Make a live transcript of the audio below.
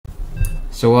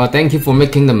So thank you for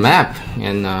making the map,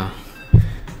 and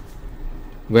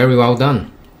very well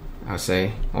done, I'll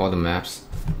say, all the maps.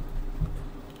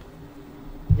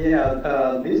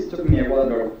 Yeah, this took me a while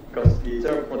ago, because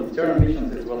for the Terran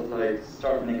missions it was like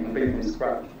starting completely from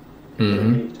scratch. It took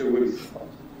me 2 weeks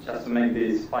just to make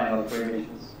these final 3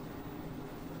 missions.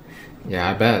 Yeah,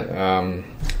 I bet.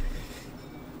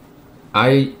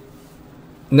 I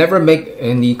never make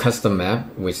any custom map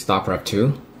with StarCraft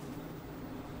 2,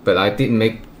 but I did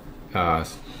make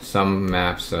some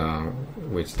maps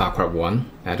with StarCraft 1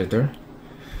 editor,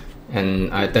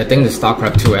 and I think the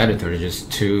StarCraft 2 editor is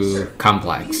just too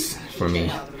complex for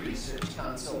me.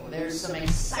 There's some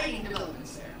exciting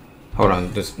developments there. Hold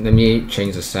on, just let me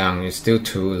change the sound. It's still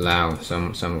too loud.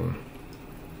 Some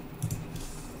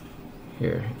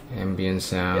here, ambient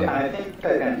sound. Yeah, I think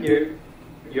I can hear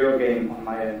your game on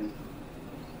my end.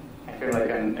 I feel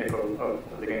like an echo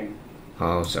of the game.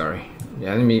 Oh, sorry.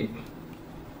 Yeah, let me.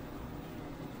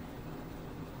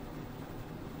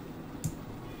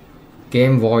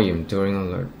 Game volume during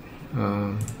alert.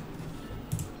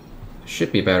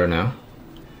 Should be better now.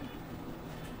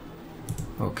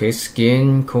 Okay,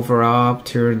 skin, cover up,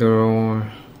 tear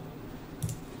door.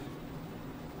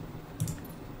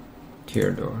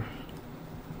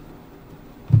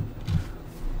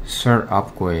 Cert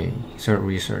upgrade, cert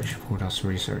research, Fortress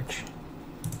research.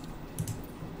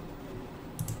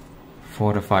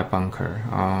 Fortify bunker.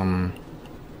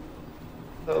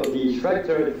 So the Shrek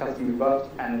turret has been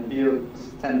buffed and deals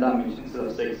 10 damage instead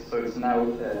of 6, so it's now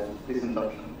a decent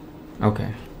option.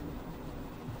 Okay.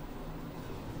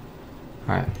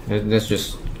 Alright, let's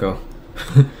just go.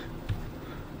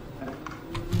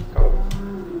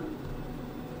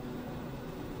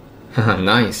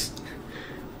 Nice.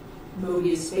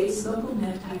 Mobius space local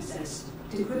net access.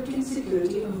 Decrypting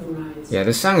security overrides. Yeah,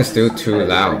 the sound is still too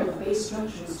loud.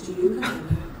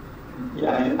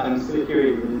 Yeah, I'm still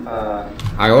hearing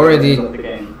I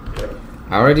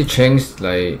already changed,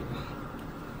 like,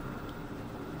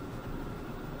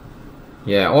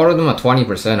 yeah, all of them are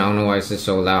 20%. I don't know why it's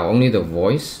so loud. Only the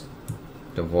voice.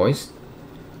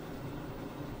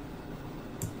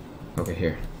 Okay,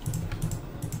 here.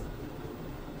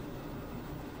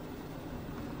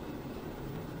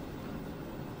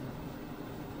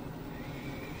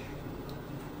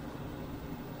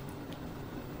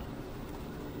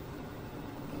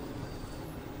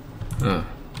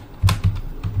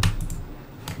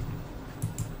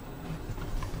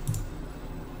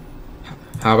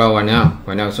 How about right now?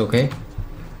 Right now it's okay?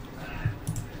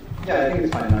 Yeah, I think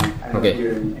it's fine now. I'm Okay. not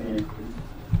hearing any.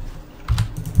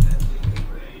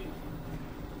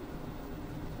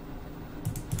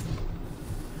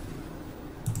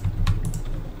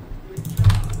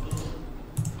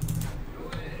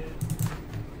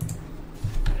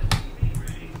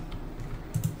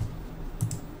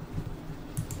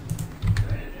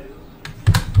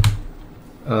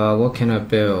 What can I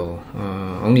build?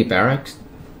 Only barracks?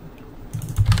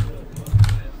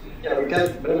 Yeah, we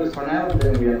get bonus for now,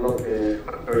 then we unlock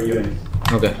factory units.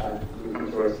 Okay. We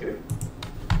can source here.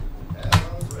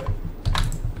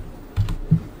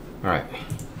 Alright.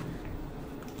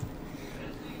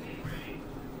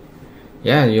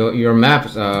 Yeah, your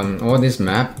maps, all this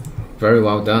map, very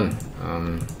well done.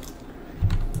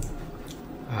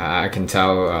 I can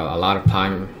tell a lot of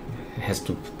time has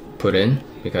to put in,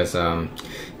 because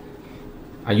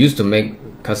I used to make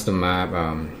custom map,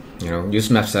 use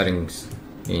map settings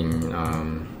in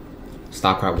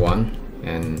StarCraft 1,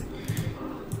 and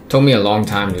it took me a long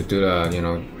time to do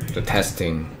the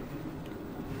testing.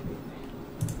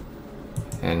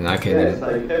 And I can. Yeah, it's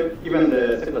like even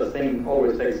the simplest thing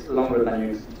always takes longer than you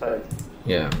expect.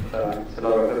 Yeah. It's a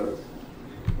lot of effort.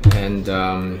 And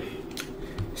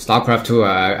StarCraft 2,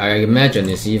 I imagine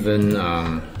is even.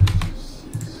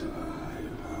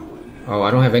 Oh, I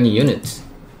don't have any units.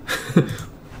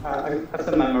 I have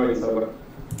some memories over.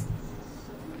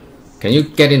 Can you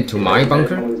get into my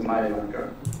bunker? My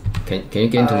bunker. Can you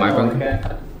get into my no,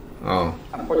 bunker? Oh.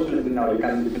 Unfortunately, no, you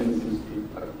can't. You can see.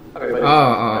 Okay, but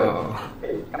Oh.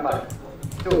 Hey, come back.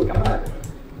 Dude, come back.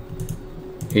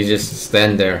 He just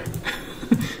stand there.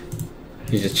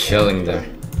 He's just chilling there.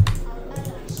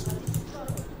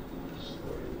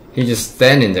 He's just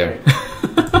standing there.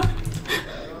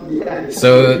 Yeah,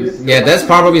 So yeah, that's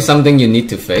probably something you need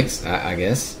to fix, I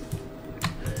guess.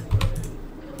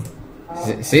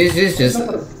 See, it's just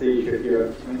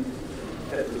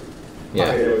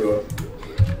yeah.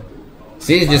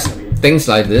 See, it's just things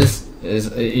like this.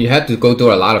 You have to go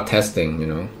through a lot of testing,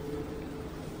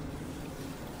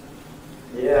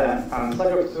 Yeah,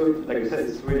 StarCraft 2, like you said,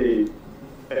 it's really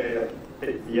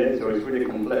the editor is really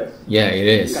complex. Yeah, it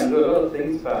is. You can do a lot of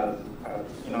things, but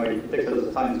you know, it takes a lot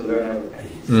of time to learn everything.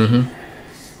 Mm-hmm.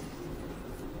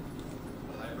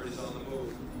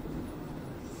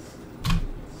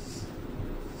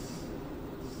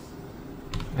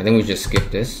 I think we just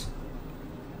skip this.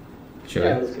 Should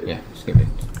Yeah, we? let's skip it. Yeah, skip it.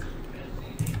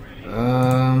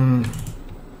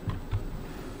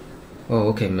 Oh,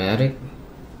 okay, Medic,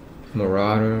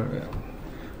 Marauder.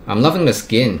 I'm loving the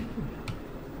skin.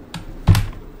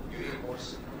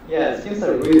 Yeah, skins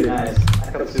are really nice. I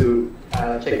have to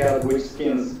check out which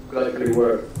skins could actually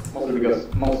work, mostly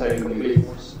because most are incomplete.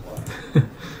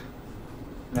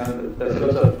 There's a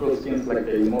lot of cool skins like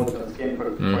the immortal skin,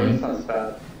 for instance,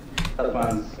 but that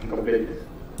one's incomplete.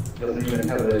 It doesn't even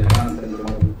have the commands in the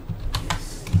model.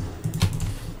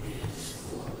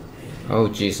 Oh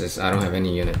Jesus, I don't have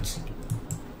any units.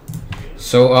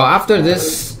 So after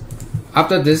this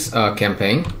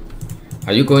campaign,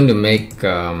 are you going to make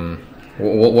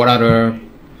what other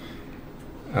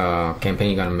campaign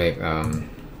you gonna make?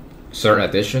 Third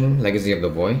edition, Legacy of the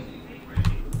Void.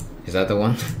 Is that the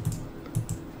one?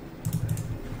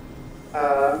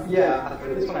 Yeah,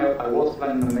 after this one I was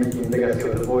planning on making Legacy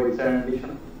of the Void Terran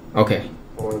edition. Okay.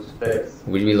 For specs.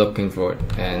 We'll be looking for it,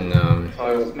 and so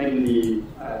I was making the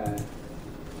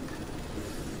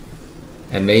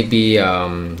and maybe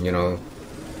you know,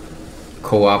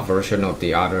 co-op version of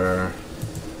the other,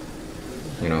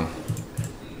 you know,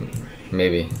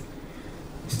 maybe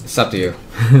it's up to you.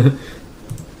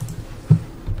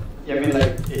 Yeah, I mean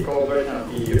like a co-op version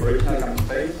of the original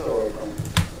campaign, or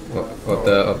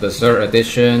of the third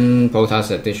edition,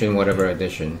 Potas edition, whatever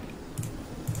edition.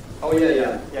 Oh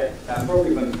yeah. I'm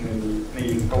probably going to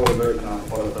make a co-op version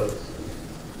of all of those.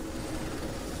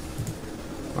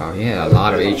 Wow, yeah, a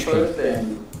lot of HP. First,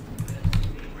 and,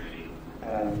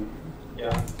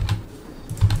 yeah.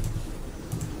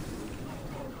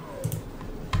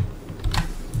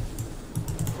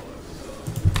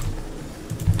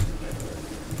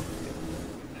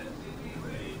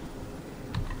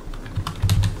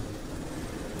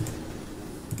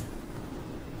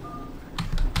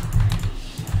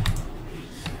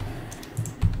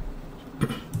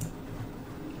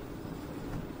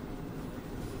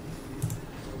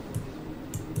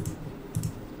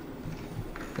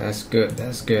 That's good,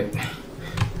 that's good.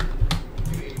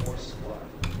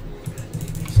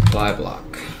 Supply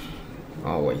block.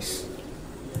 Always.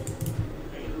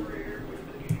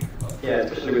 Yeah,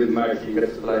 especially with Mercs, you get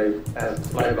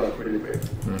supply block really quick.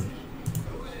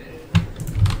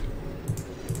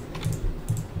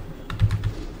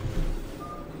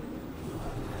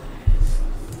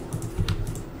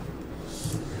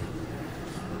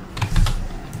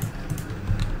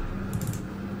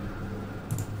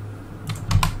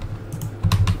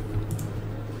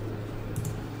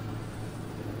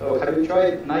 So have you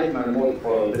tried Nightmare mode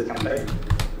for this campaign?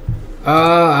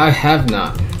 I have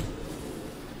not.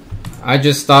 I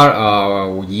just start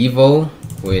Evo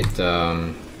with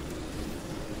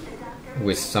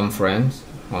some friends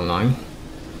online.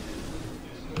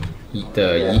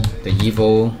 The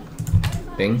Evo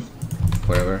thing,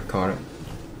 whatever call it.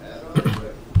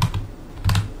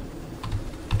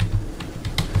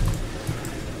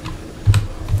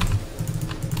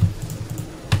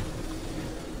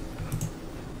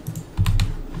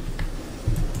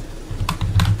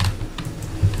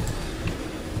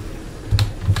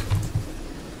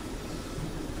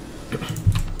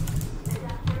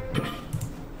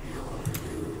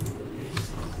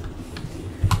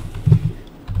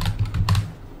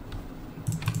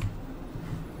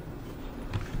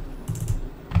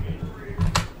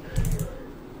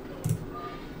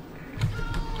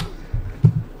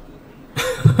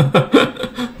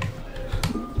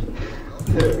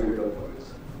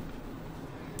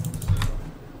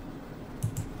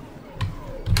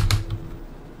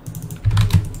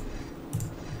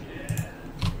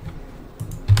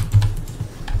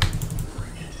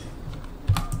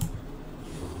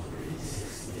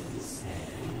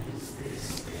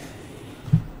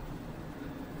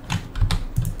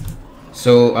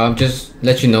 So just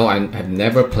let you know, I have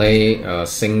never played a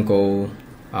single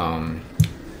 1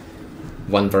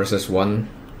 versus 1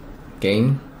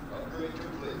 game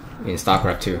in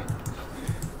StarCraft 2.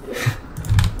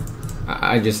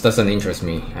 I just doesn't interest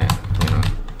me. You know,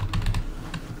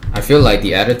 I feel like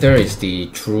the editor is the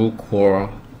true core.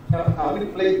 We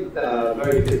played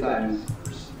very few times.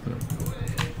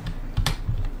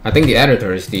 I think the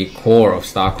editor is the core of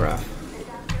StarCraft.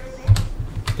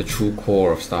 The true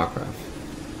core of StarCraft.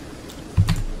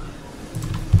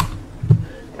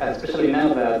 Especially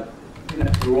now that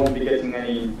we won't be getting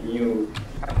any new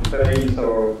campaigns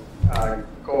or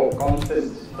co-op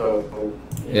content, so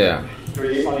yeah.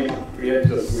 Really only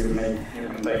creators will make new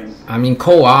campaigns. I mean,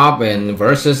 co-op and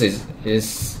versus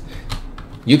is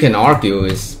you can argue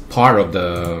is part of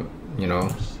the, you know,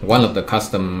 one of the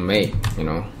custom made, you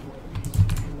know,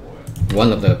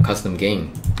 one of the custom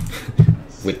game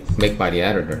made by the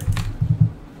editor.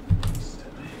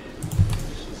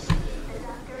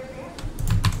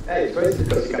 Yeah, it's great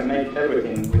because you can make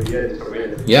everything with the editor,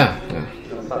 really. Yeah. You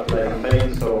can start like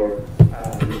campaigns or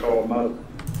co-op mode.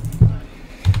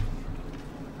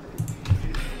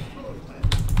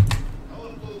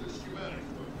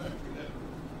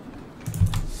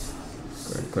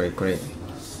 Great.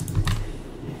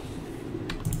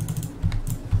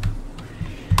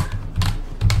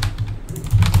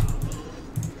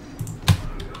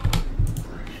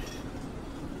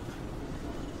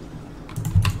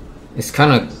 It's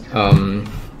kind of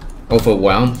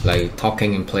overwhelmed, like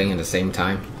talking and playing at the same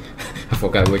time. I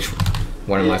forgot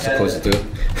what am I supposed to do.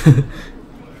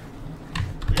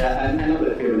 Yeah, and I know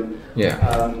the feeling. Yeah.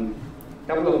 A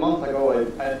couple of months ago,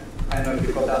 I don't know if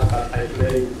you got that, but I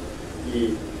played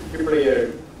the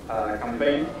two-player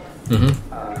campaign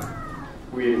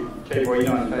with Jay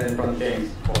Boino and Terran from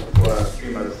Games for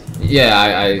streamers. Yeah,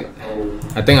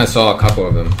 I think I saw a couple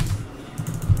of them.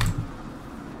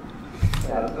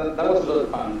 Yeah, that was a lot of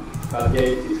fun. But yeah,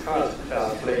 it's hard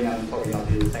playing and talking at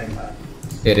the same time.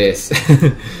 It is.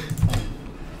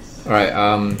 Alright,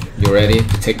 you ready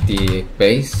to take the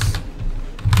base?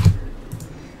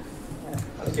 Yeah,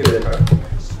 let's give it a try.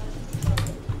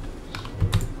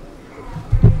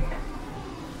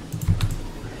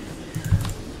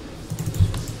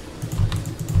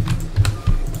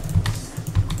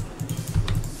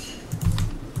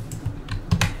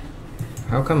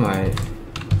 How come I...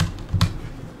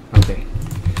 Okay.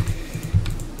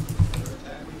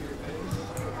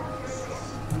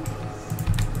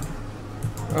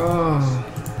 Oh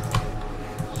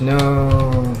no.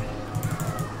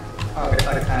 Okay,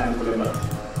 I can put him up.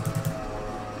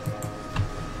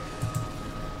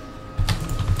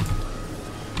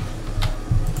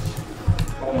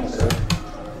 Almost there.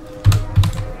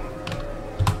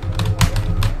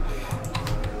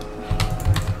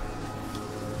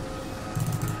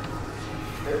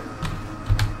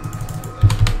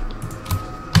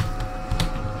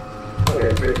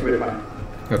 Okay, we're fine.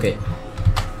 Okay.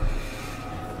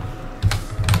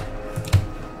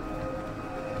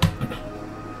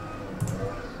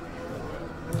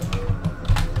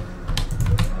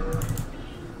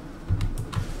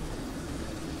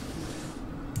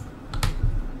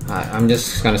 I'm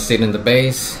just gonna sit in the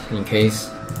base in case.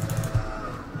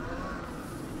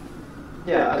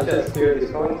 Yeah, I'll just clear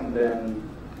this point and then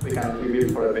we can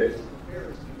rebuild for a bit.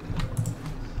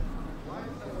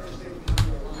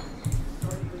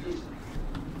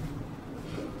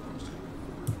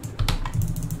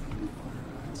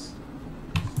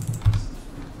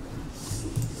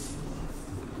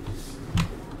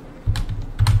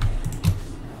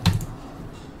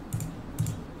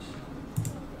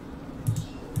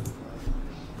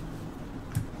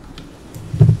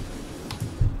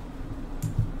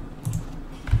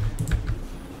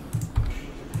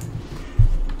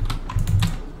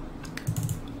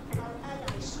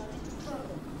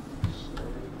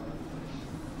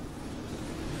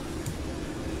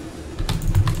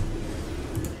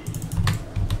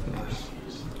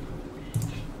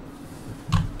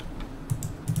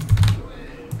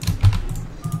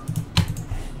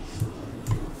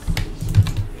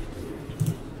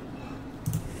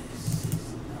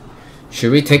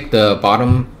 Should we take the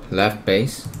bottom left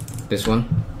base? This one?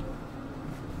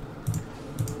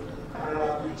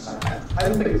 I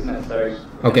don't think it's necessary.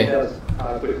 Okay. Just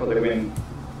wait for the win.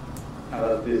 Now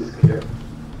that this is clear.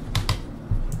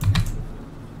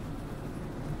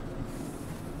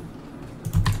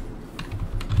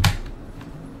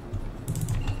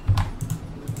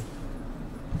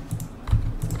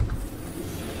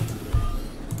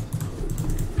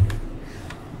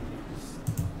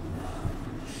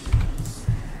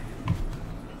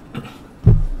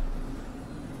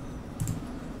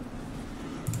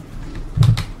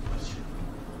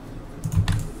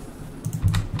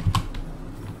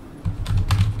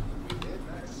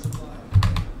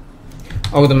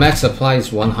 Oh, the max supply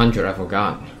is 100, I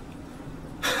forgot.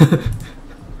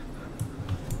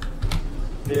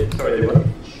 Sorry, what?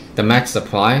 The max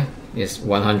supply is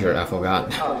 100, I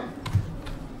forgot. Oh.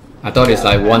 I thought it's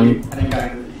like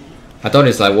I thought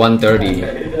it's like 130.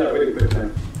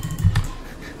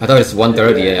 I thought it's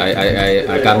 130.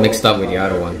 I got mixed up with the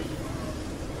other one.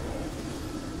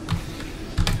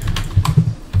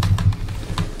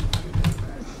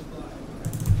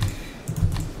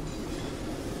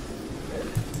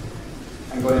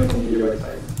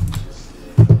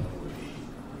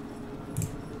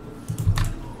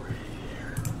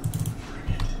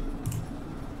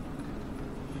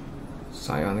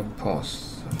 Psionic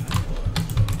Pulse.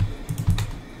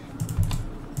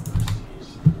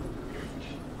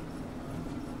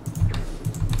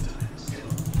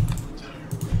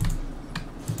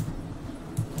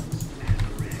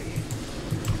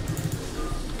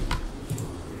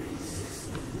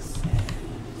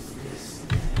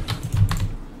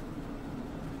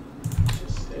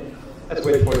 Let's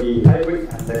wait for the hybrid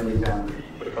and then we can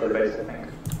put for the base, I think.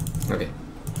 Okay.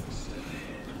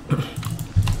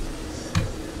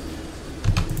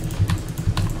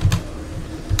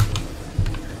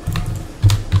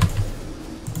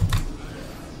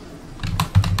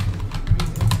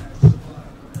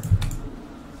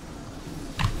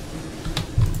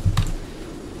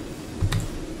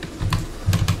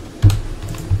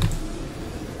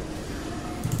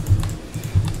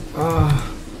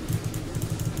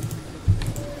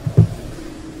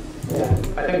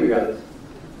 I think we got it.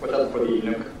 Watch out for the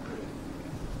nuke.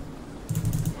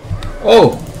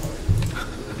 Oh!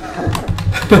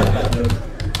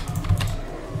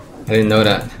 I didn't know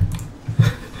that.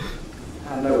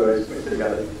 No worries, we still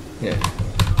got it. Yeah.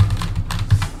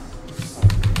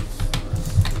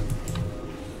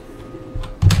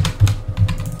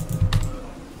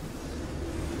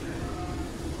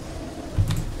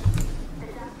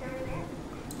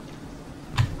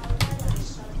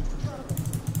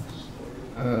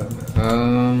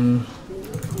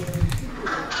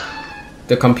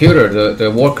 The computer, the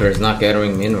worker is not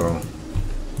gathering mineral.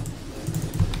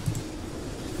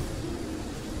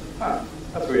 Ah,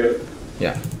 that's weird.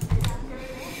 Yeah.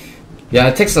 Yeah,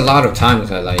 it takes a lot of time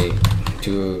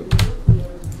to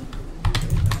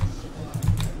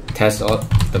test out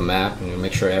the map and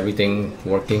make sure everything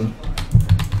working.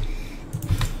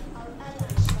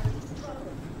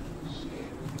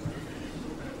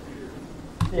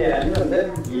 Yeah, and even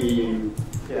then,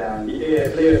 the AI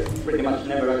players pretty much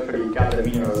never actually gather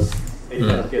minerals. They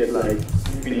just get like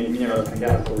infinite minerals and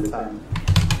gas all the time.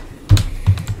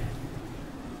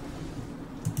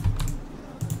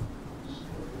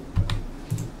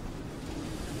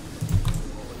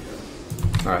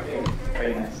 Alright.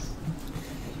 Very nice.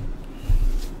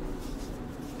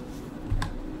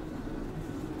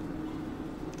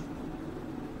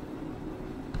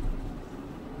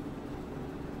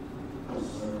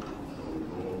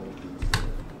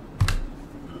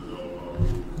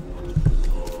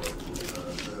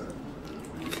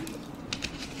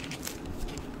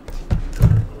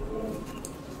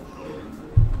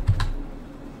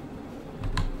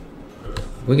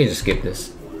 We can just skip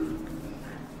this.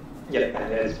 Yeah,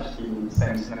 it's just the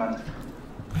same cinematic.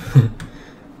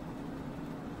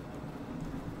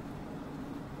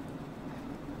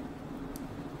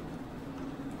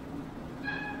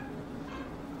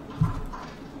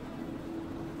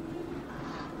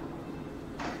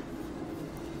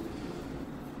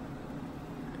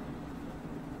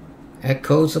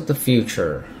 Echoes of the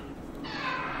future.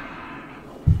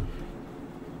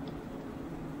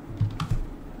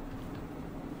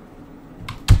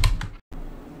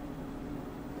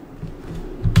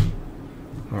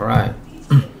 Alright.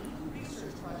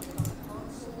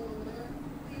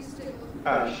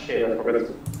 Ah, shit, I forgot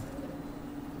to.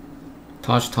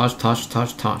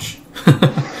 Touch.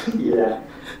 Yeah.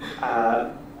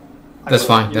 That's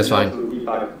fine, that's fine.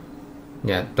 Debug.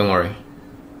 Yeah, don't worry.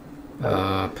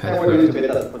 And we're going to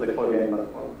get that for the full game as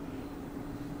well.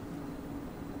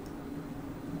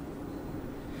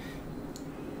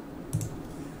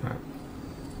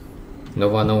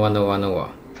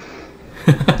 Nova.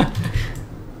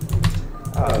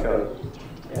 Oh god.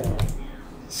 Yeah.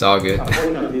 It's all good.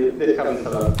 Unfortunately, this happens a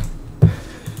lot.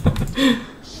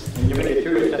 And you make it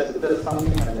curious just to test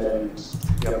something and then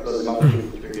you upload the map to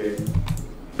the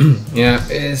game. Yeah,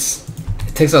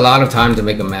 it takes a lot of time to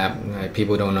make a map.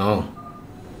 People don't know.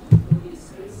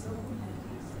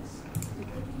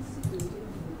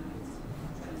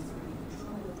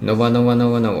 Nova.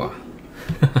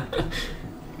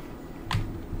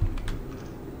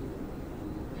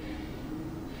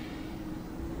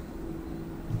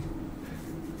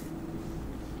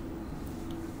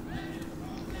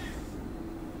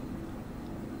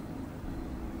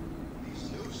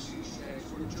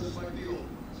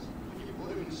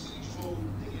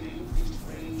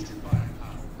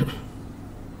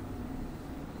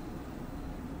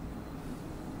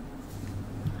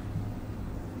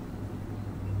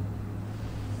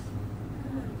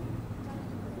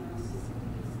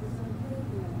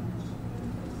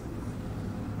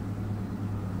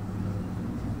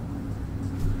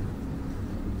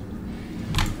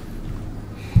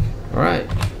 Alright.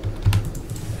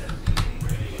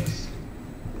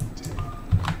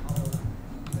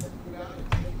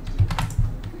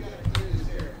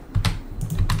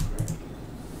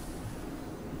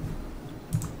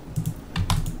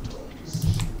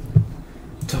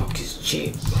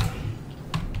 cheap.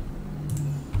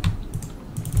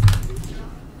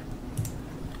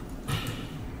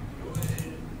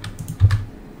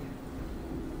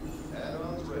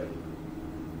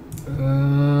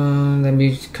 Let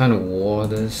me kind of wall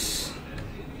this.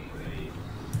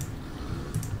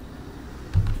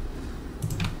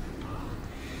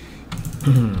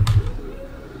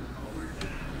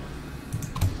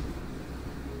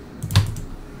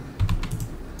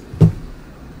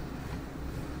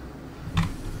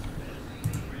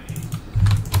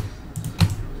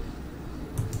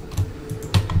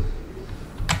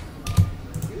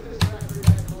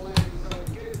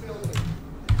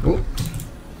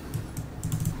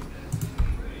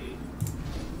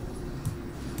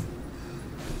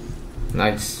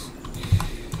 Nice.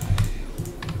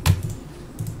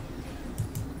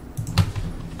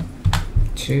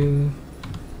 Two.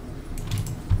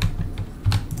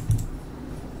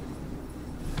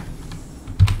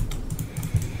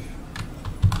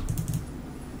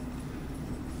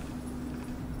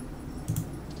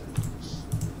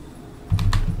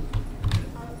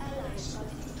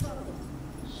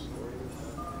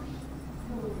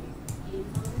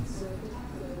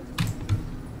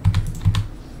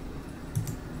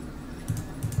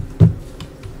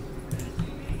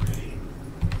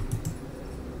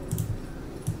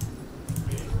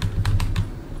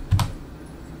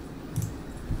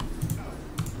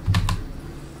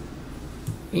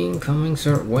 Incoming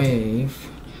third wave.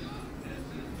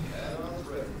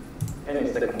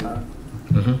 Any second now.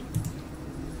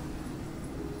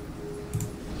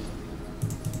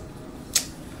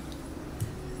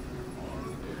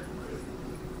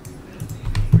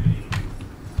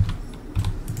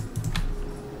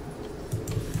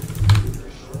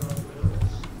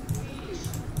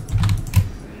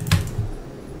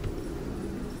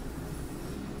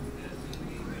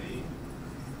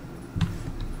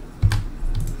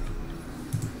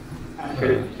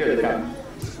 Here they come.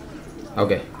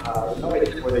 Okay. No way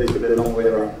for this to be a long way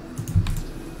around.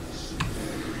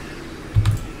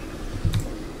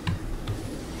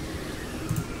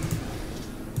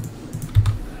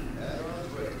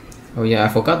 Oh yeah, I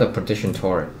forgot the partition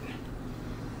turret.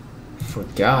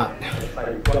 Forgot. It's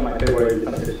like one of my favorite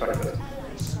defensive factors.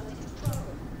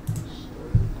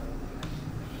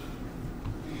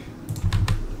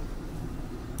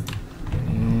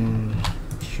 And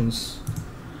missions.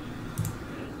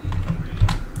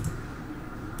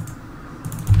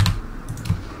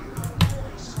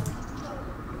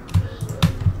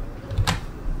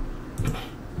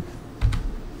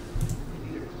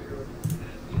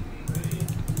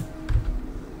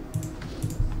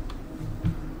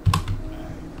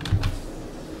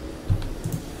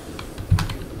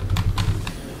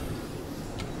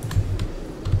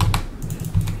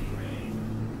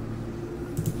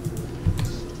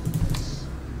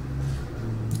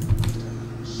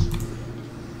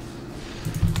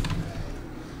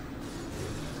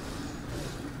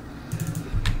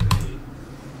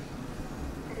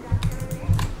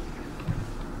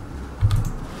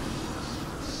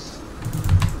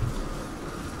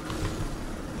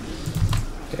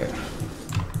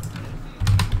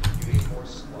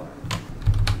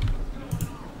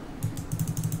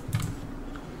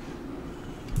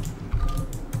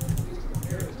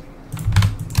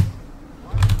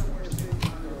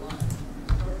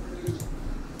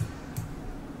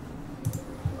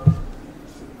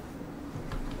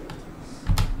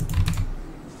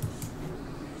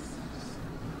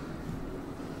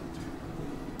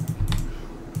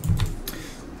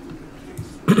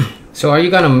 So are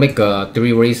you gonna make a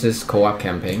 3 races co-op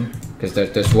campaign? Because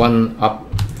there's one up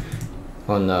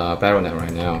on Battle.net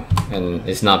right now, and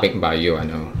it's not picked by you, I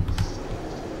know.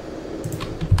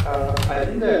 I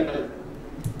think there are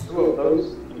 2 of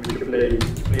those in which you play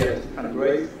as different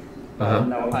race.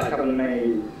 No, I haven't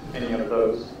made any of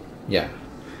those. Yeah.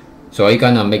 So are you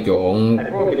gonna make your own? I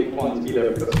probably won't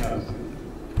either because no.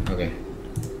 Okay.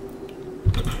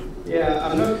 Yeah,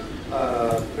 I'm not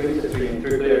interested in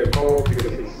 3-player co-op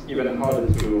because it's even harder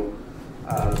to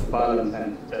balance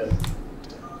and test.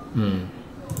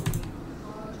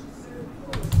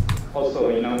 Also,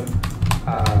 you know,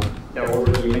 there are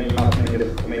already many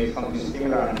matchmakers who make something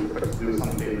similar and you have to do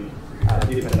something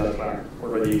different that are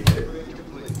already existed.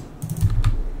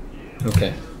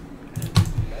 Okay.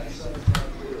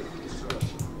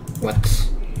 What?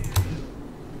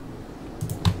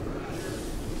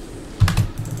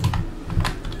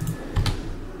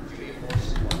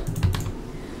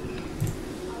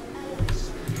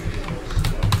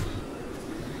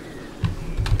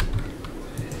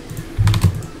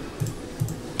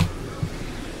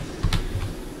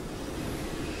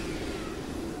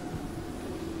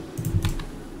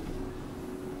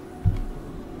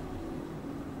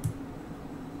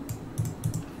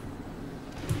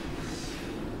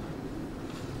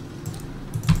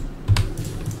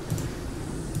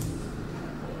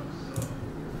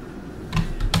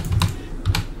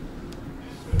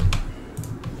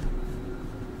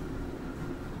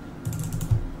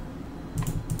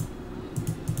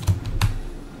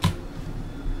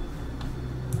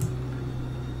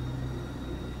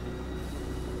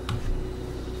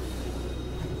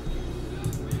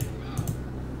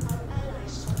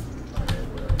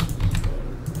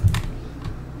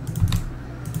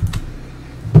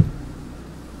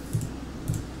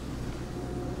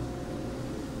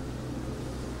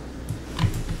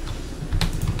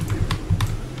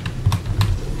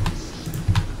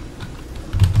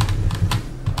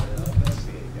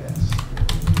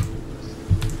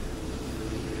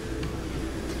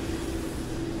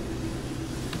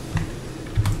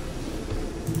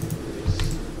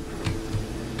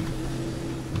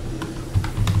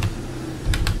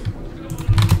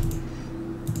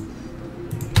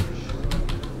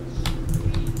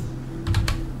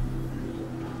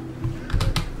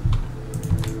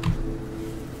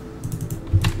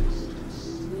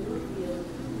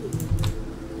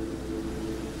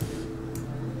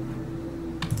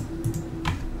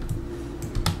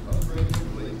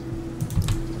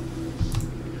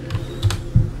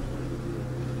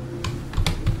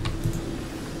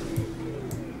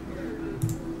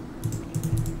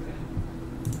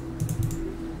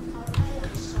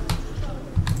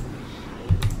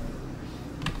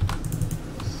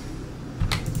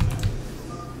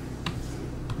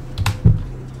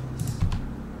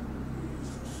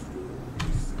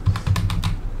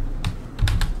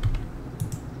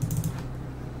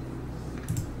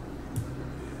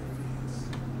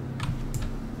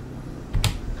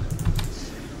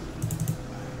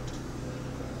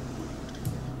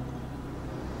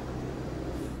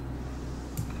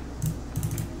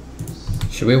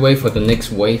 Should we wait for the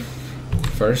next wave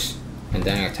first and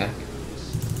then attack?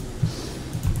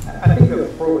 I think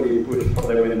they'll probably push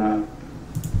for the win now.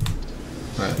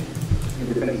 Right.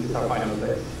 Independence is our final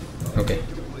place. Okay.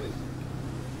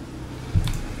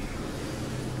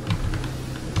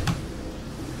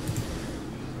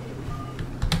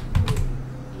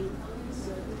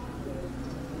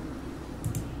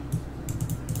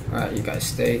 Alright, you guys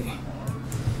stay.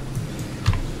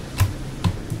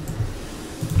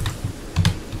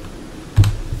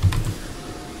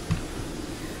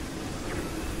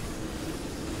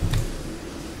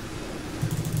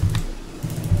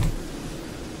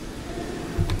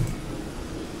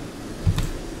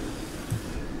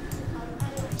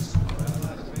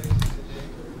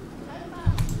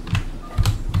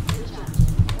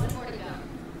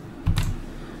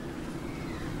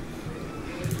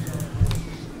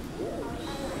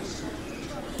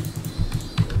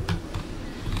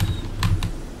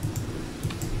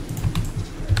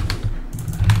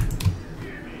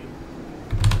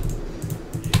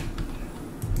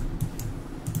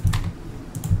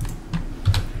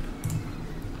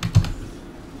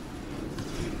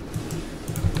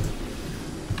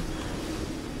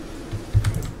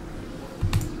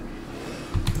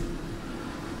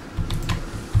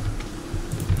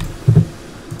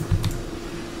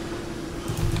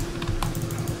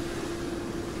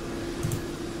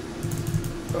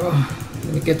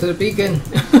 Let me get to the beacon.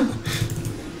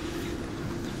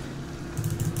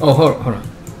 Oh, hold on.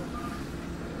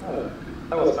 Oh,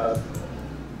 that was fast.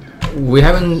 We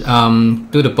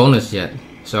haven't do the bonus yet.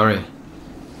 Sorry.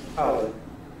 Oh.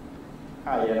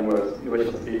 Ah, yeah, no worries. You will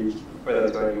just see where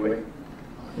that's going anyway.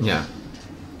 Yeah.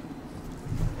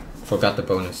 Forgot the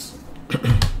bonus.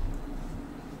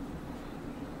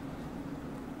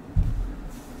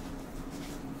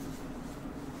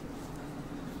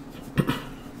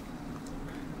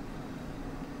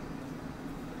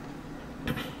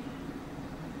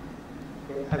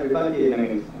 Everybody, I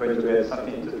mean, going to get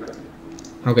something to drink.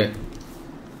 Okay.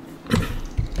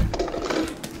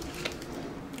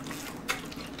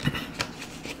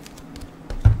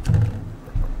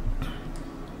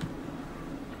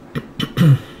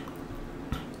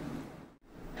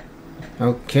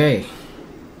 Okay.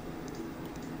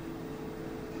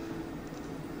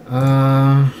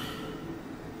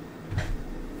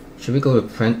 Should we go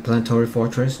with Planetary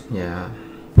Fortress? Yeah.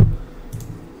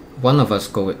 One of us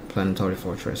go with Planetary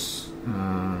Fortress.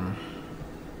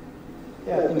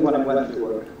 Yeah, I think one and one should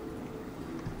work.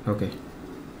 Okay.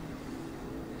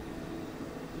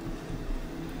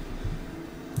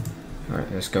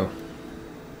 Alright, let's go.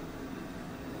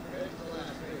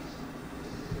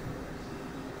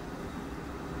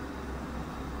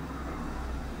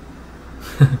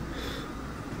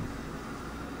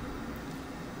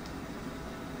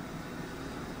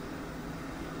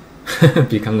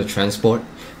 Become the transport.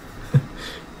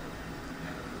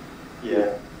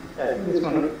 Yeah, I think this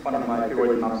one of my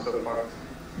favorite maps so far.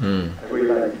 Mm. I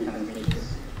really like defense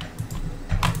missions.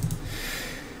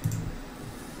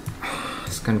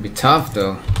 It's gonna be tough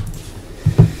though.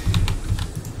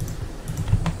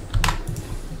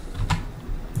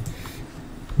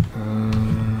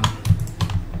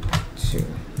 Two.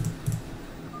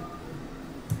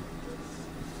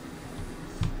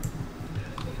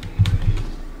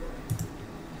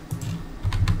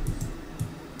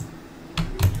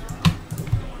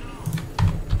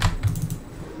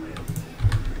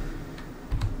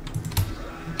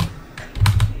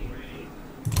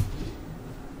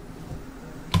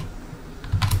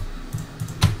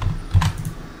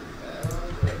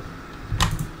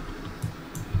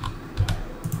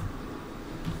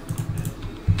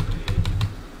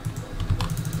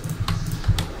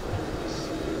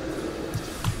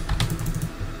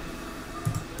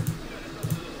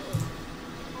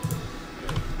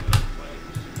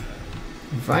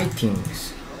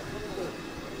 Vikings.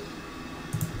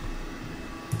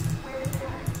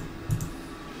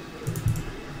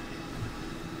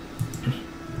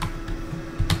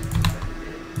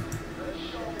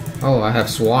 Oh, I have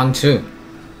Swan too.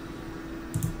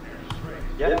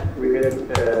 Yeah, we get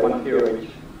one hero each.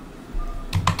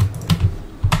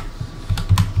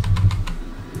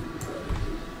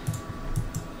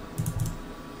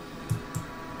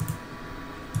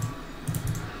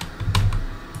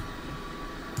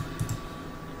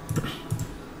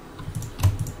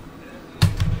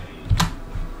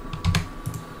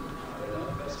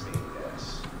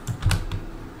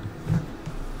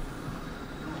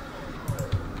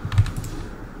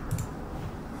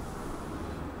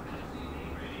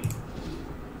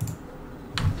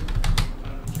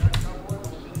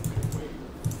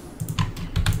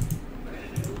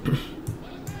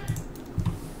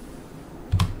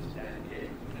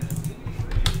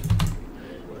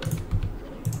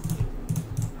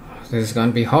 This is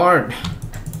gonna be hard.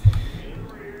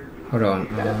 Hold on.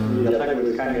 The attack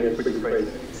was kind of pretty crazy.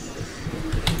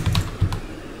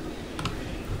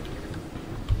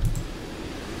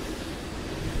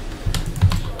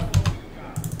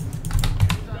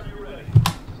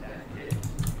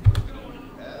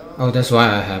 Oh, that's why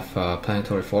I have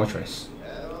Planetary Fortress.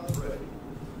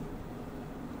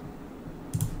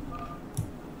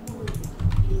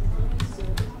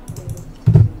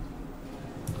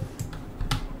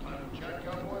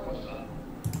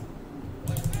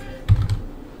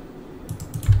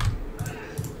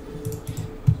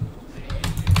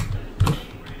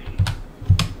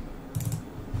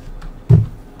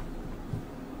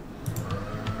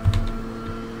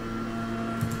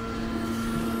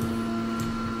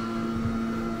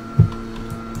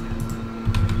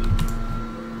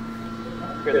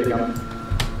 Here they come.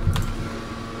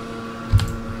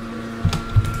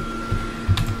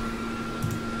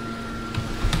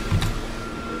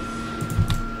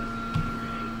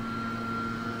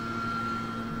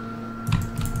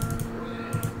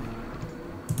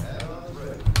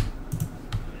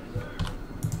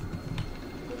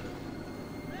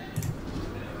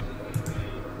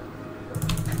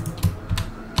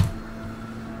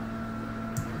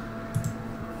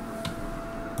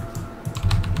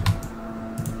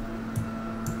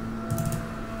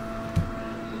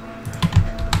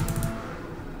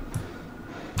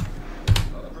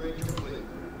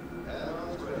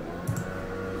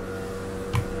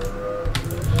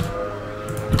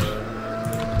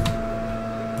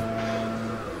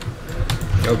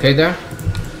 You okay there?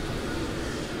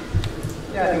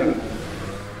 Yeah, I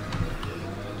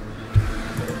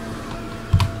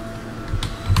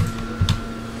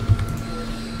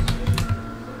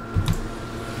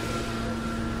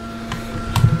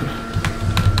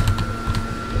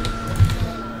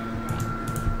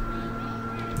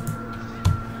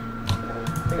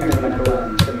think I'm gonna go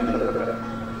and 10 minutes of it.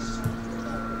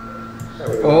 There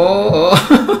we go. Oh.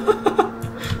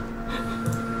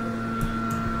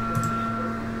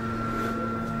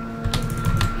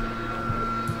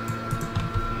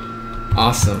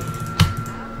 Awesome.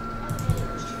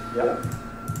 Yeah.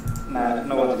 Nah,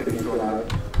 no one's getting thrown out.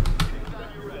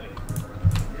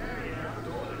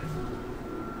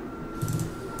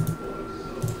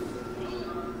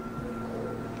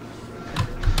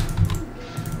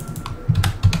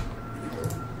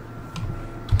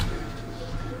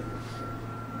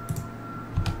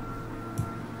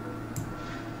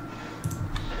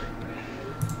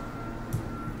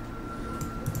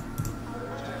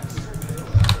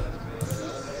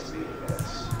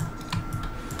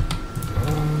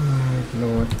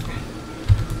 Lord.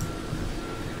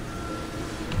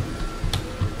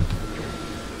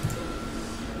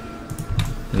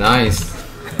 Nice.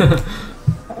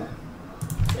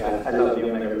 Yeah, I love the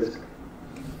Omega Risk.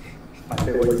 My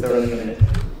favorite Terran unit.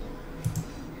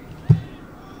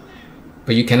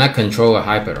 But you cannot control a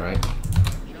hyper, right?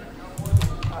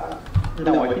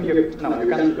 No, I think you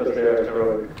can't because they're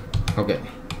heroic. Okay.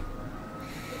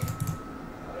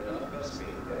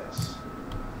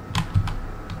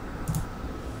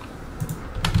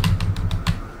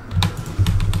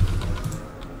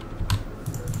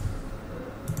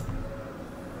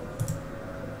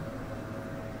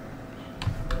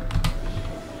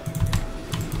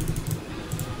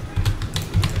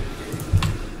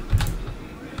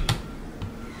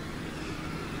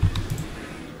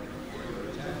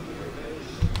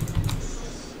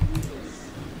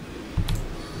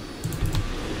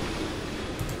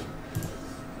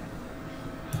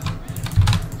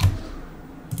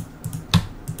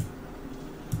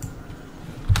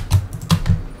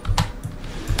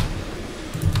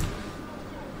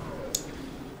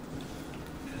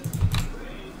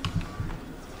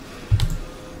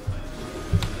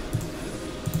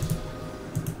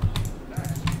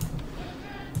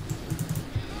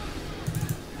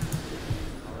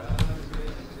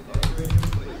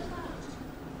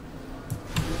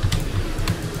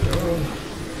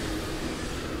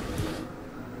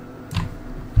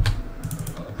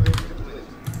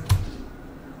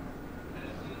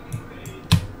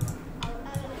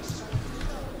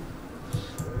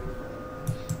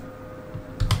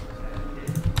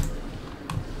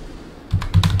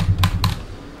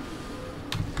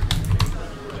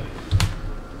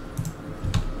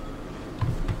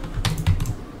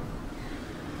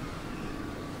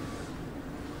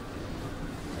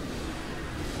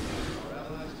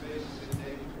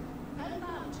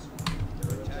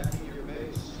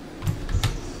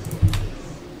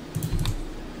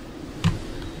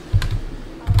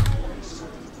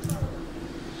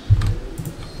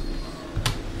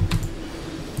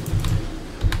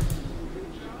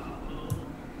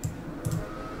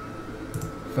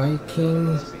 Viking.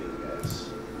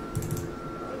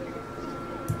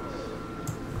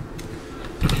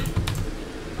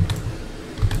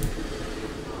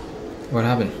 What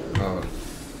happened? Oh.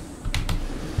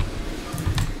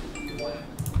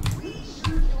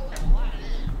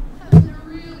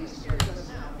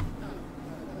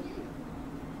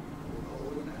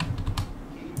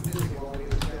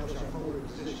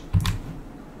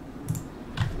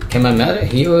 Can my meta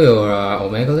heal your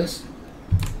Omega list?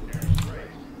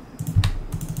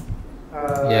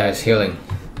 Yeah, it's healing.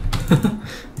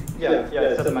 yeah,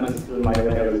 it says my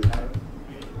Omega list now.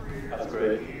 That's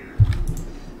great.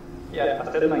 Yeah, a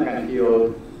Steadman can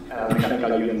heal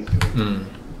mechanical units.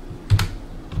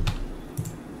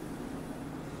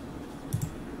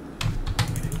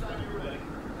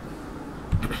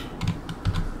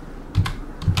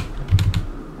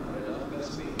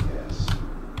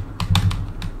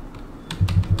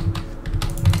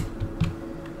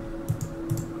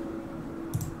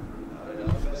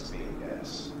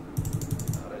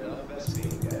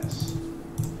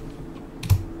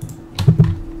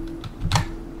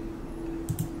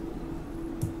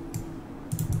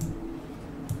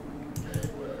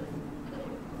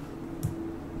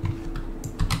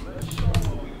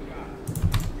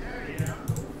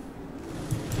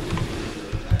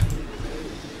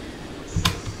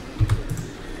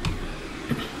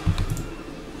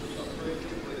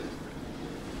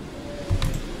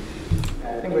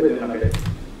 I think we're doing okay.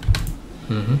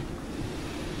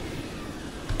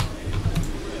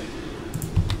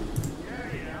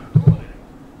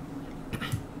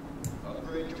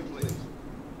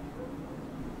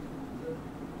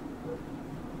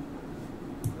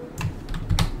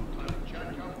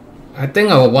 I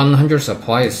think our 100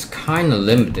 supply is kind of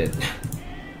limited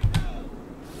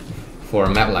for a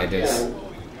map like this.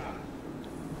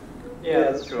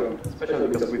 Yeah, that's true. Especially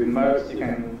because with mercs you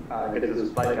can get to the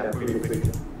supply cap really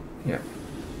quickly. Yeah.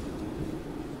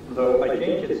 Though I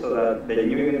changed it so that the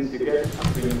new units you get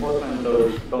are reinforcement,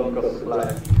 those don't cost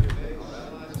supply.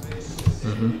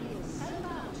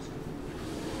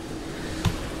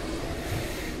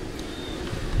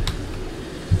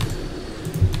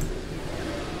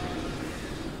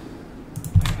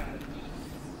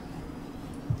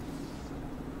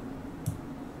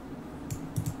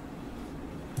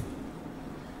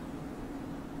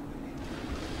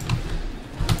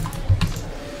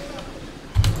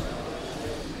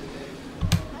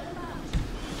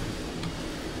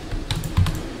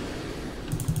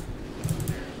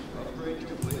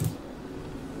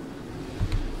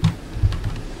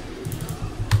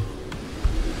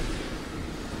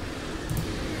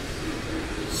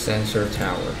 Sensor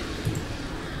tower.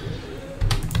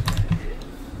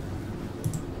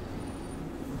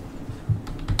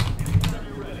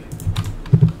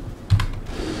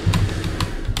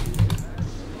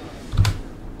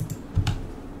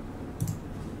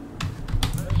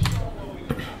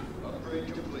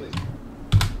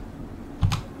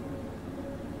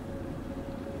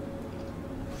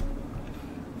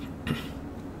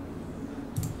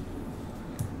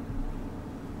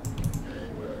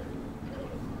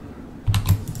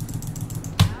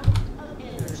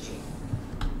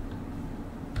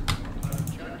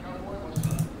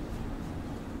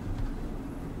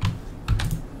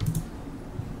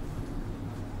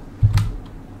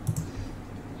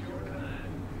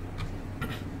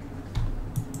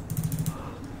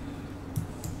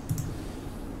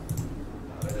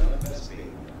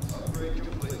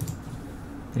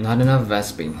 Not enough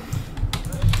Vesping.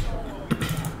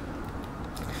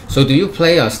 So do you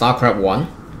play StarCraft 1?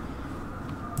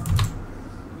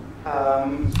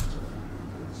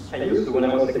 I used to when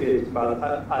I was a kid, but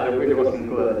I really wasn't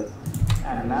good at it.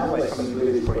 And now I haven't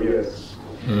played it for years.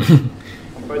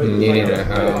 Me neither.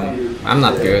 I'm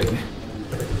not good. I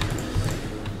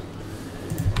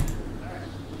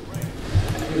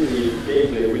think the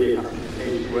gameplay really hasn't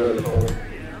aged well at all.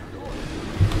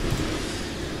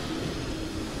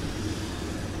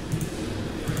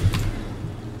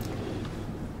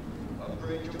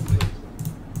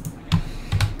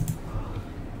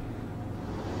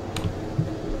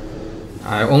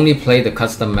 I only play the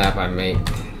custom map I make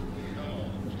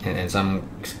and some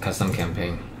custom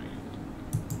campaign.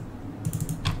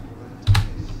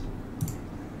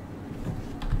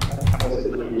 Was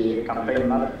it the campaign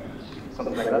map?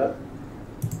 Something like that?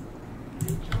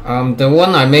 The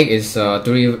one I make is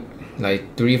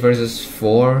 3 versus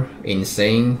 4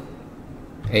 insane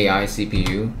AI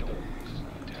CPU.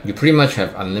 You pretty much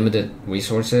have unlimited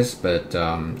resources, but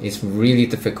it's really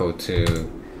difficult to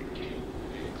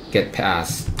get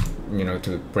past,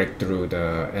 to break through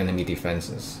the enemy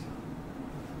defenses.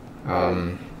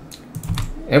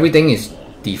 Everything is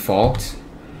default,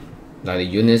 like the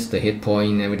units, the hit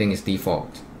point, everything is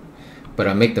default. But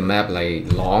I make the map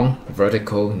like long,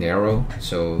 vertical, narrow,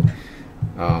 so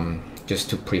just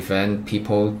to prevent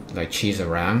people like cheese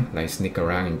around, like sneak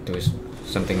around and do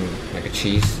something like a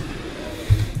cheese.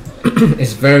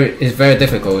 It's very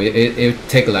difficult. It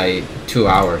take like 2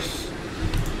 hours,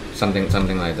 something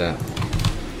like that.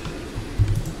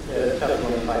 Yeah, that's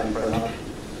one time for enough.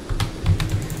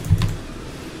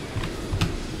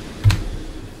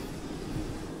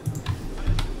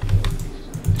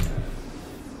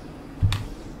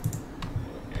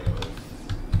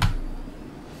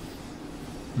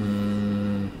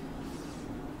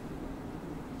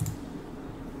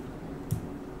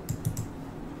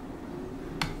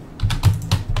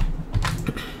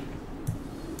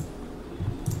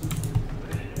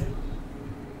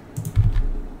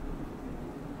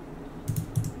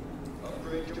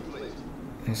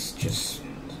 Let's just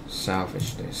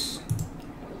salvage this.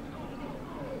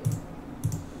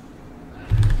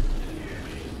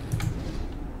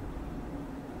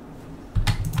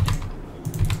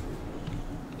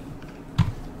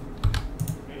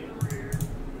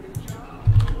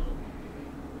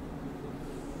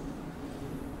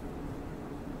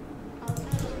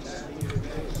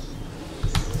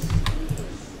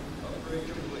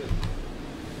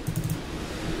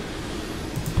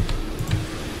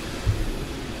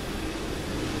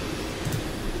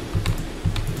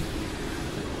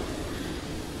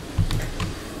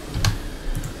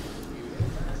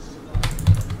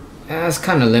 It's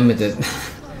kind of limited.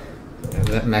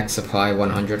 That max supply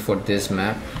 100 for this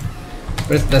map,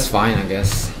 but that's fine, I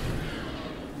guess.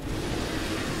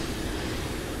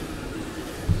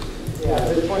 Yeah,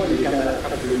 at this point we can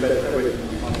have to do better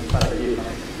everything on strategy.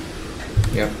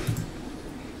 Yep.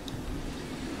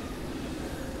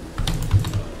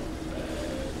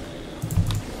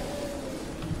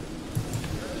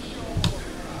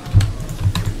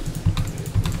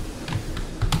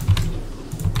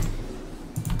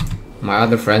 My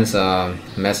other friends are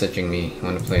messaging me,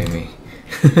 want to play me.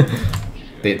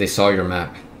 They saw your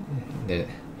map. And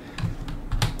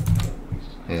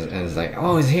it's like,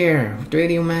 oh, it's here,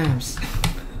 radio maps.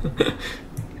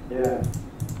 Yeah.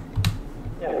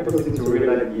 Yeah, people seem to really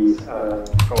like these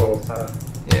goal stuff.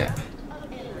 Yeah.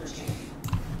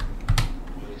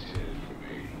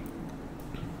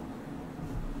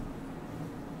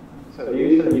 So do you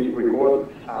usually record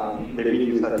the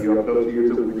videos that you upload to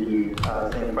YouTube with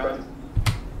the same friends?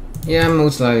 Yeah,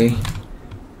 most likely.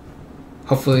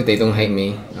 Hopefully they don't hate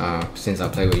me since I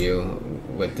play with you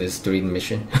with this street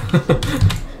mission.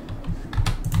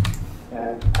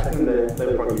 Yeah, I think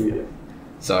they'll forgive you.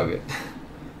 It's all good.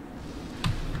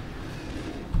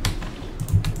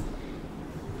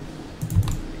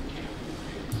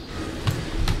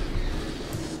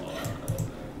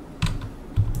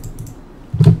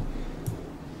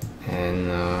 And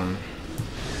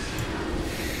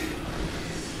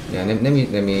yeah,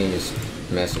 let me just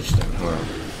message them. Hold on.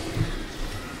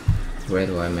 Where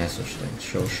do I message them?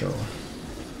 Show.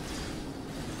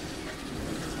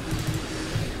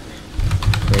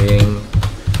 Playing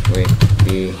with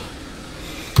the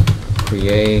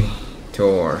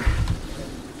creator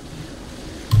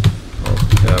of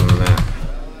the map.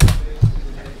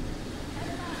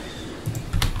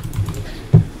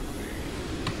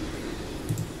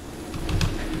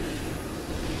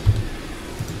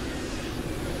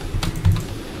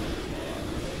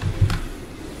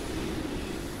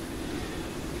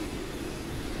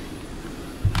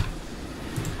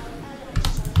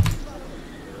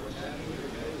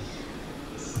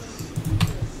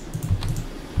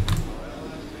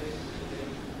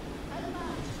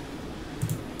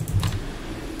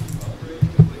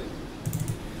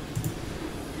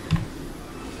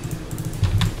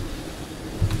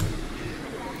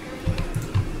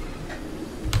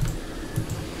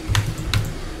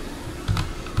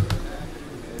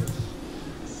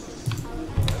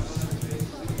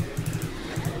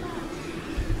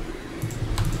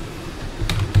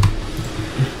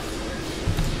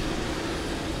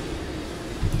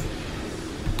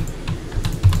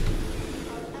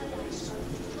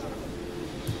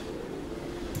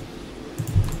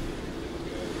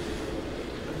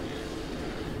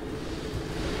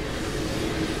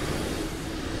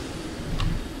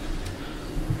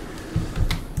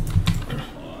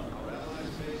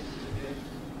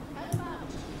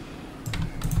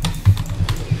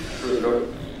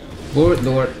 Good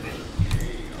Lord.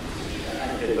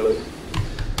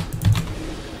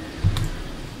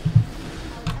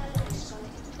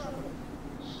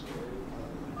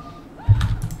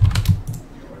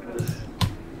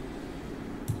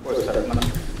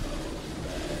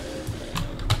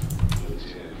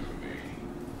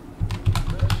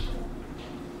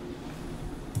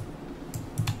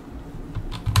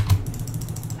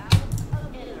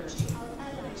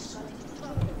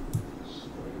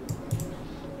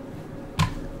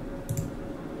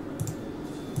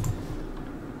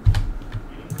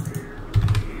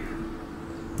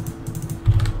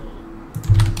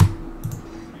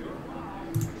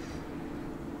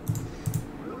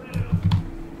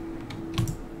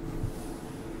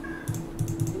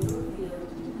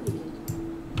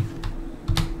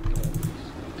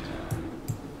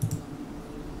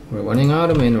 We're running out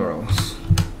of minerals.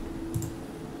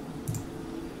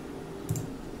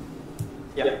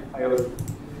 Yeah, I will.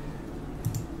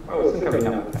 Oh, it's coming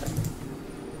up.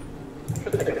 I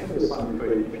should take this one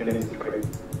if you need to trade.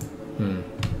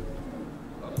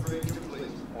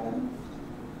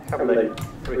 I have like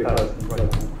 3,000 right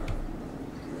now.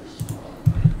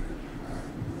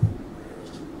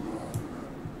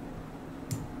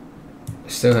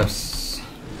 Still have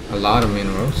a lot of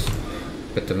minerals,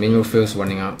 but the mineral field's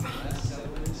running out.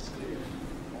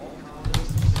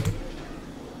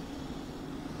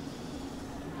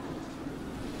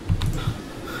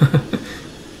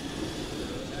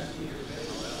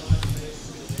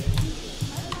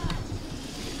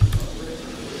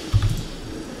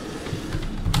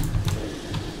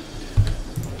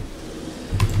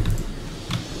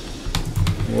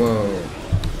 Whoa.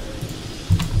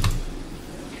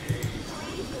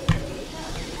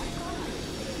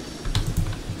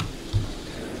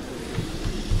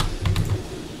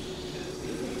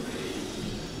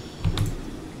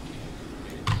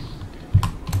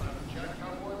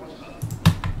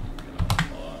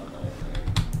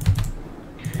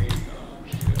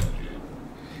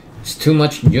 It's too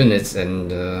much units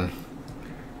and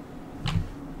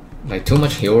like too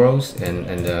much heroes and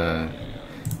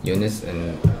units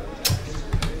and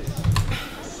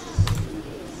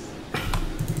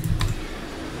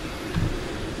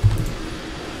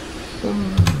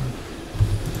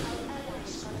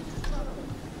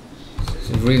it's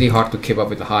really hard to keep up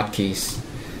with the hotkeys.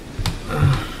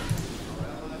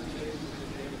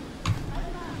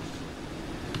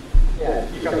 Yeah,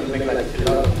 you can make like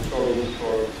a lot of controls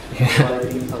for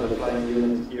fighting, for the flying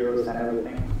units, heroes, and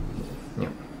everything. Yeah.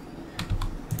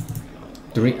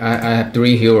 I have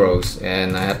 3 heroes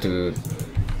and I have to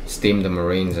steam the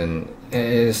marines, and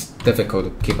it's difficult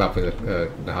to keep up with the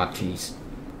hotkeys.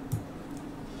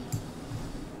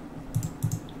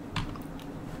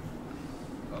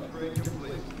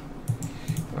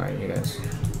 Alright, you guys.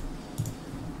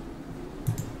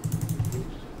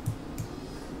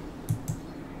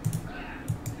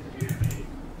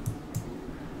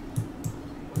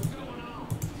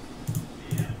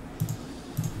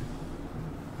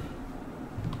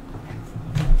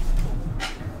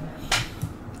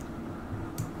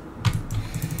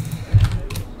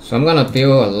 So I'm gonna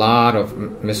build a lot of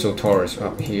missile turrets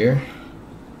up here.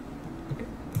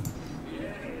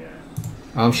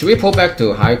 Should we pull back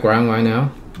to high ground right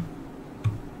now?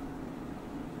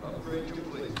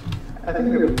 I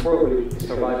think we will probably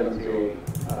survive until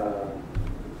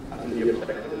the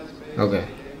objective. Okay.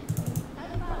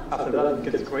 After that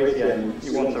it gets crazy and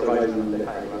you won't survive on the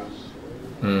high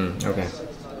ground. Okay.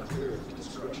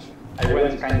 I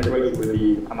went kind of crazy with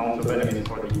the amount of enemies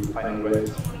for the final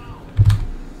race.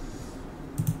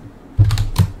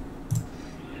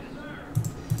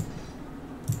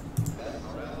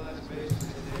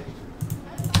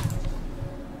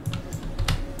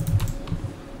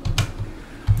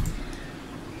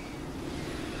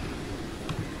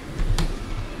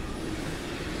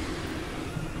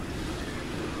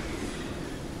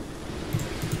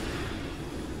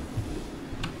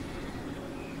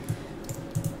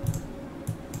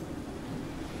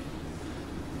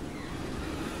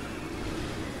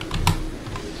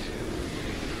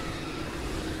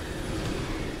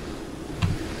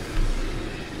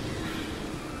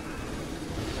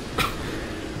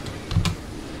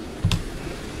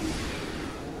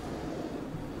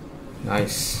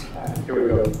 Nice. Here we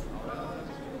go.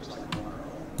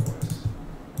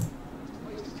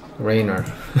 Rainer.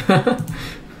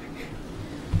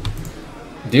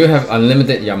 Do you have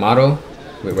unlimited Yamato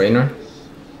with Rainer?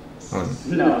 Oh.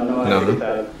 No, I don't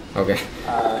that. Okay.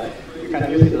 You can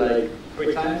use it like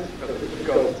 3 times because it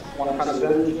goes 100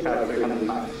 damage, 300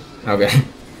 times. Okay.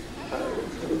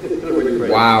 It's still really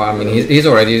great. Wow, I mean he's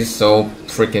already so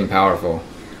freaking powerful.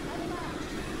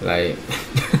 Like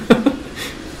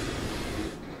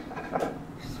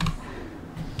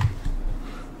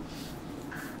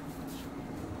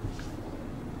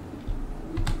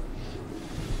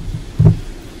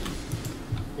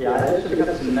Yeah, I actually got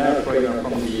to nerf Rainer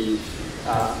from the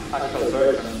actual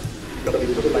version because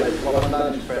he took like 1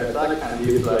 damage per attack and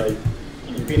he used like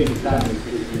infinity damage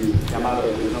with the Yamato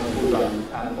with no cooldown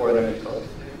and ordinary cost.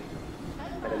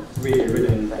 Like, it's really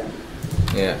insane.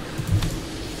 yeah.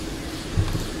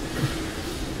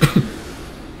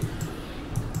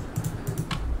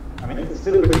 I mean, it's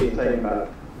still pretty insane, but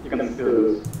you can still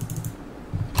lose.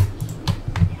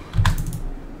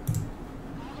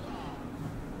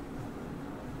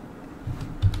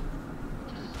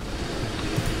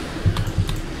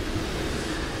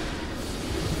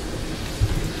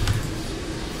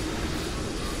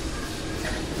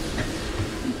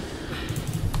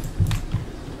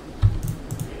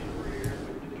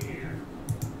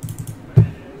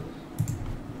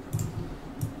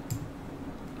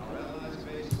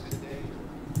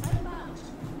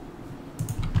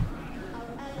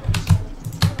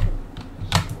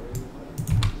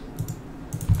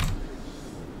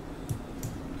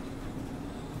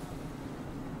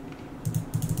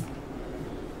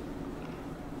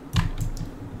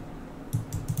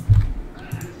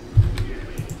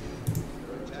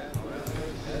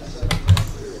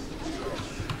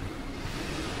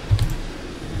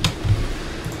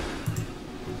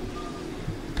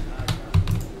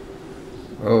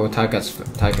 Oh,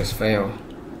 Tigers fail.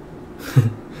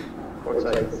 Four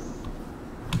seconds.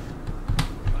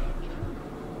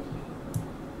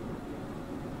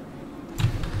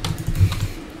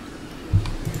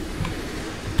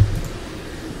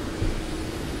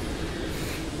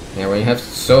 Yeah, when you have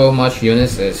so much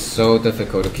units, it's so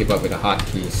difficult to keep up with the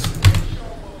hotkeys.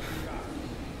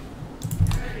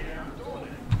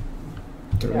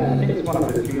 Yeah, I think it's one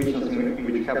of the few missions in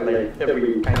which you have like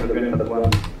every kind of unit at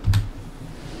once.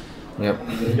 Yep.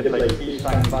 You get like each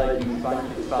time Vikings,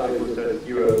 Slavic boosters,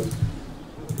 Euros.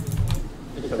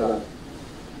 Each of that.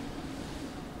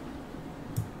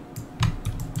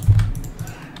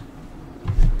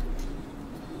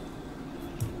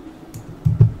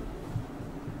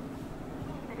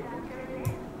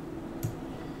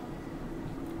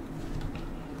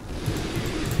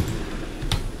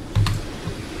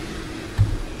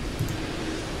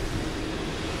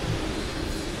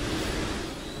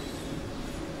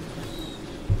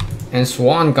 And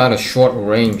Swan got a short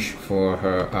range for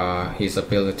her his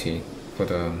ability for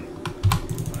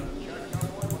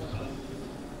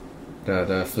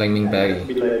the flaming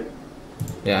baggy.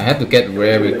 Yeah, I had to get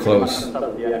very close.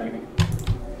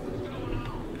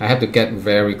 I had to get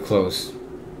very close.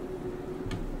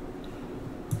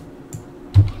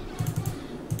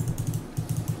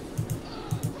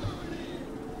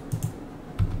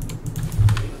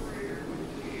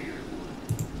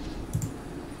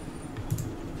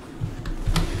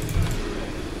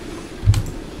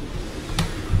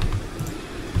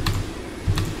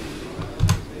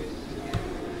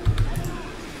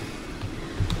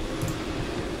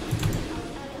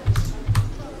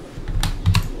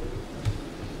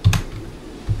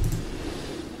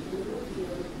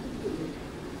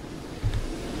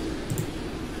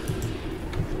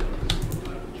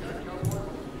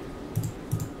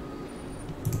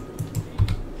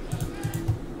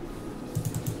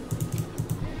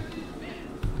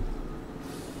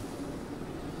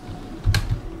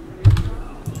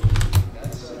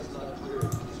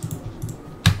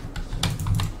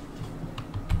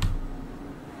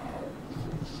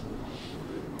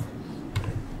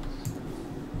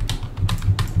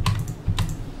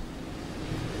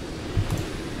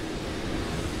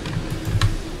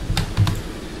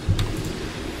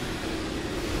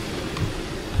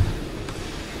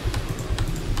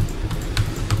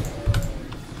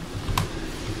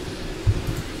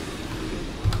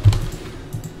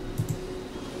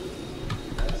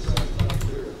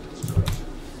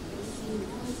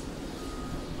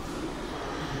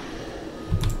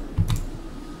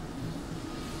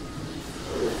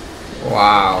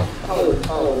 Wow.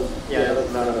 Oh, yeah,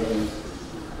 that's not a thing.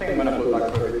 I think I'm gonna pull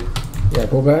back for it. Yeah,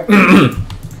 pull back.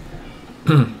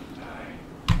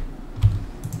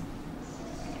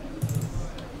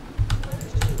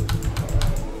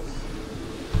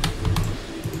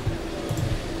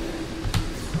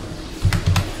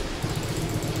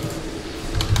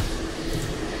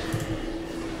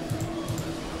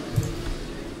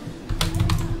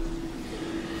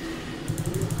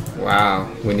 Wow,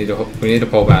 we need to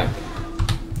pull back.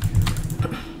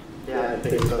 Yeah, I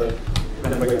think so.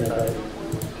 Then we're gonna try.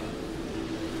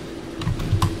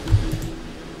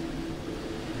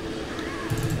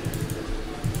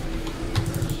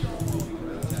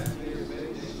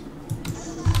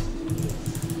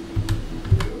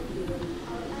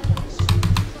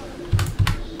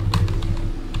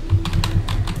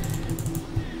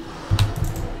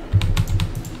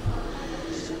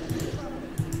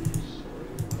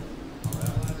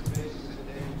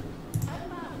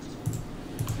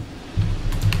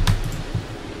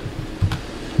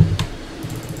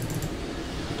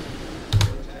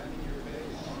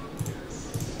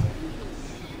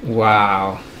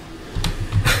 Wow.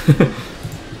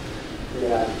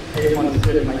 Yeah, I just want to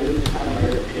split my unit and my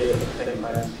repeated at the same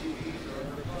time.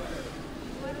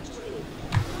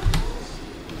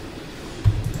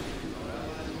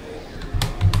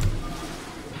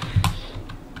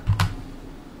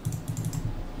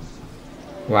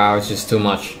 Wow, it's just too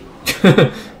much.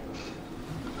 Yeah,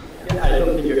 I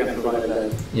don't think you can survive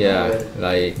that. Yeah,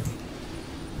 like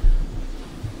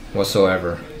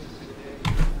whatsoever.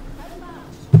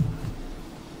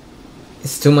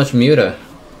 It's too much muta.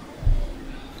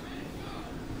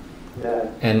 Yeah.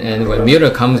 And when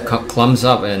muta clumps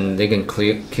up and they can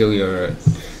kill your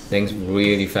things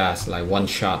really fast, like one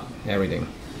shot, everything.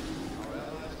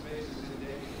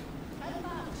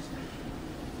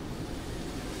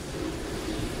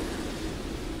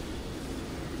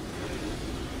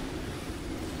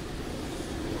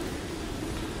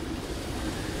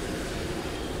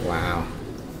 Wow.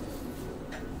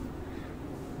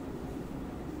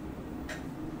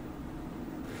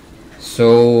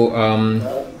 So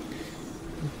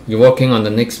you're working on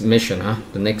the next mission, huh?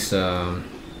 The next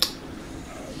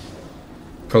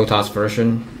Protoss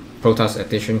version, Protoss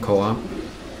edition co-op.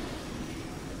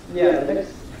 Yeah, the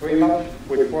next 3 months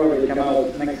will probably come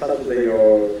out next Saturday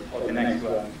or the next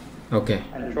one. Okay.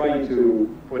 I'm trying to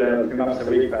put out 3 months a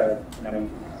week, but you know,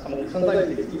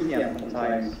 sometimes it's easy and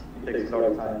sometimes it takes a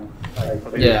lot of time. Like,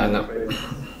 for Yeah, I know.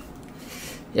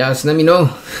 Yeah, just let me know.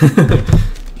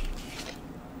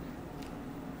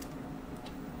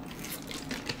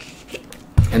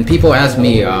 And people ask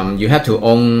me, you have to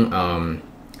own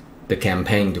the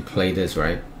campaign to play this,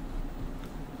 right?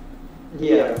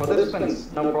 Yeah, for this one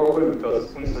it's no problem because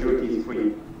Security is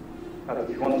free. But if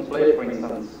you want to play, for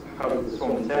instance, how to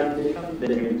storm the Terran edition, then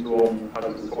you need to own how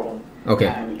to storm. Okay.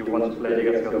 And if you want to play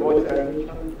Legacy of the Void Terran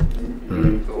edition, you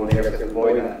need to own Legacy of the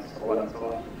Void and so on and so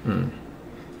on.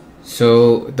 So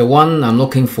the one I'm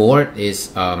looking for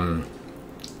is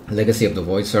Legacy of the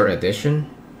Void Third Edition,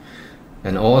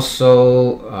 and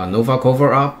also Nova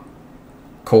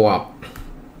Co-op.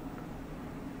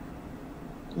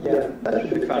 Yeah, that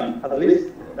should be fun. At least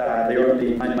they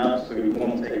only 9 maps, so it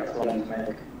won't take as long to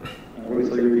make. And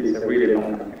Security is a really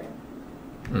long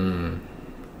campaign.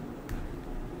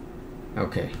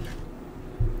 Okay.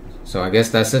 So I guess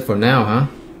that's it for now, huh?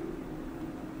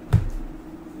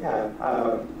 Yeah,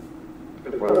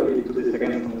 we'll probably do this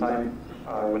again sometime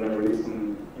when I release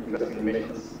some interesting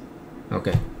missions.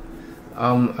 Okay.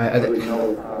 So you know,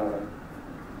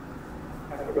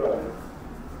 I forgot.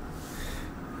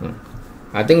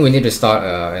 I think we need to start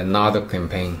another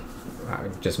campaign,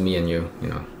 just me and you, you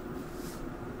know.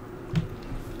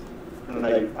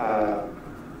 Like,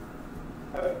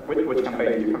 which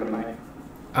campaign do you have in mind?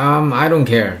 I don't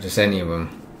care, just any of them.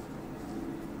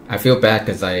 I feel bad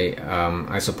because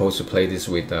I supposed to play this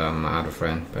with my other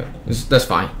friend, but that's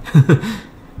fine.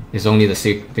 It's only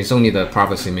the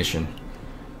prophecy mission.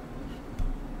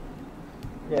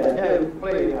 Yeah, we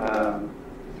play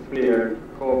clear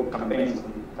co-op campaigns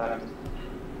sometimes.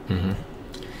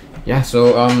 Yeah,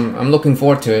 so I'm looking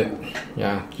forward to it.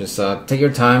 Yeah, just take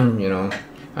your time. You know,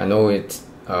 I know it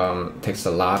takes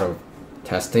a lot of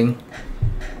testing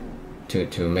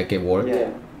to make it work.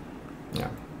 Yeah.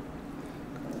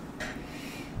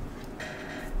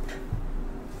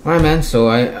 All right, man. So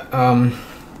I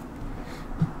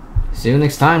see you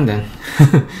next time then.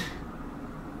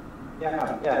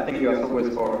 Yeah. Thank you as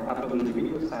always for uploading the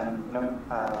videos, and you know,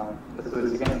 let's do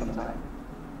this again sometime.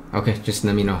 Okay, just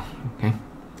let me know. Okay.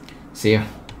 See ya.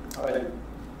 All right.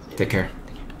 Take care.